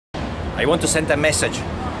I want to send a message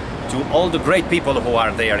to all the great people who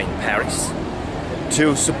are there in Paris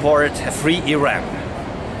to support a free Iran.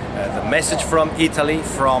 The message from Italy,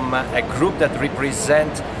 from a group that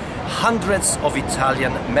represents hundreds of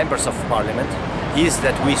Italian members of parliament, is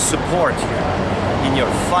that we support you in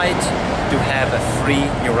your fight to have a free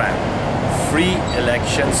Iran, free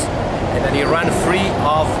elections, and an Iran free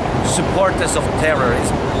of supporters of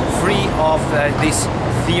terrorism, free of this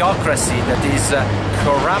theocracy that is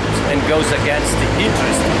corrupt and goes against the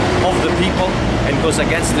interest of the people and goes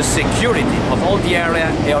against the security of all the area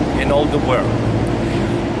and all the world.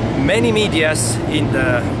 Many medias in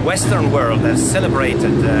the Western world have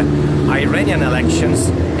celebrated Iranian elections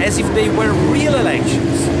as if they were real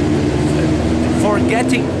elections,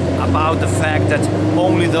 forgetting about the fact that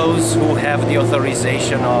only those who have the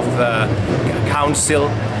authorization of the council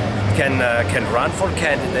can run for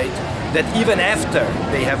candidate, that even after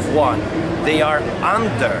they have won, they are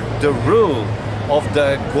under the rule of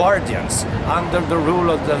the guardians, under the rule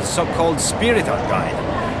of the so-called spiritual guide.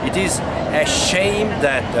 It is a shame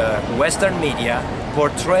that Western media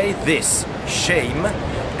portray this shame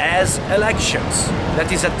as elections.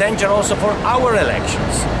 That is a danger also for our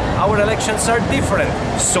elections. Our elections are different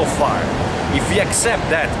so far. If we accept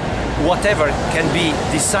that whatever can be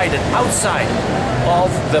decided outside of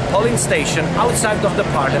the polling station, outside of the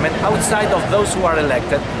parliament, outside of those who are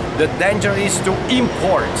elected, the danger is to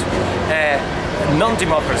import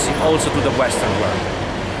non-democracy also to the Western world.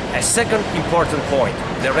 A second important point,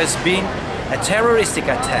 there has been a terroristic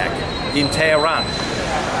attack in Tehran.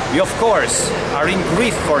 We of course are in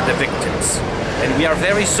grief for the victims, and we are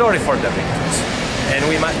very sorry for the victims. And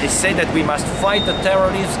we must say that we must fight the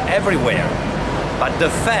terrorists everywhere. But the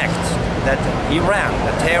fact that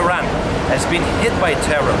Tehran has been hit by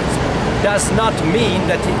terrorism does not mean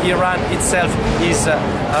that Iran itself is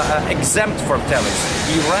exempt from terrorism.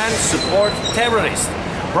 Iran supports terrorists,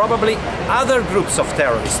 probably other groups of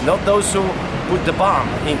terrorists, not those who put the bomb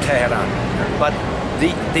in Tehran, but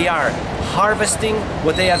they are harvesting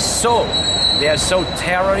what they have sown. They have sowed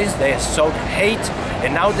terrorism, they have sowed hate,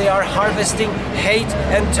 and now they are harvesting hate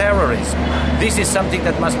and terrorism. This is something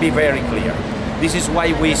that must be very clear. This is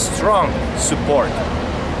why we strongly support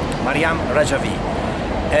Maryam Rajavi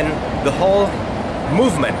and the whole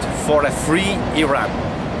movement for a free Iran,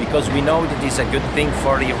 because we know that it is a good thing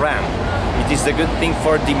for Iran. It is a good thing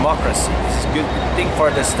for democracy. It is a good thing for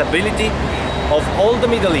the stability of all the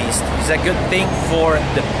Middle East. It is a good thing for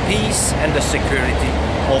the peace and the security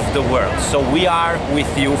of the world. So we are with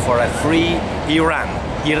you for a free Iran.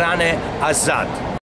 Iran Azad.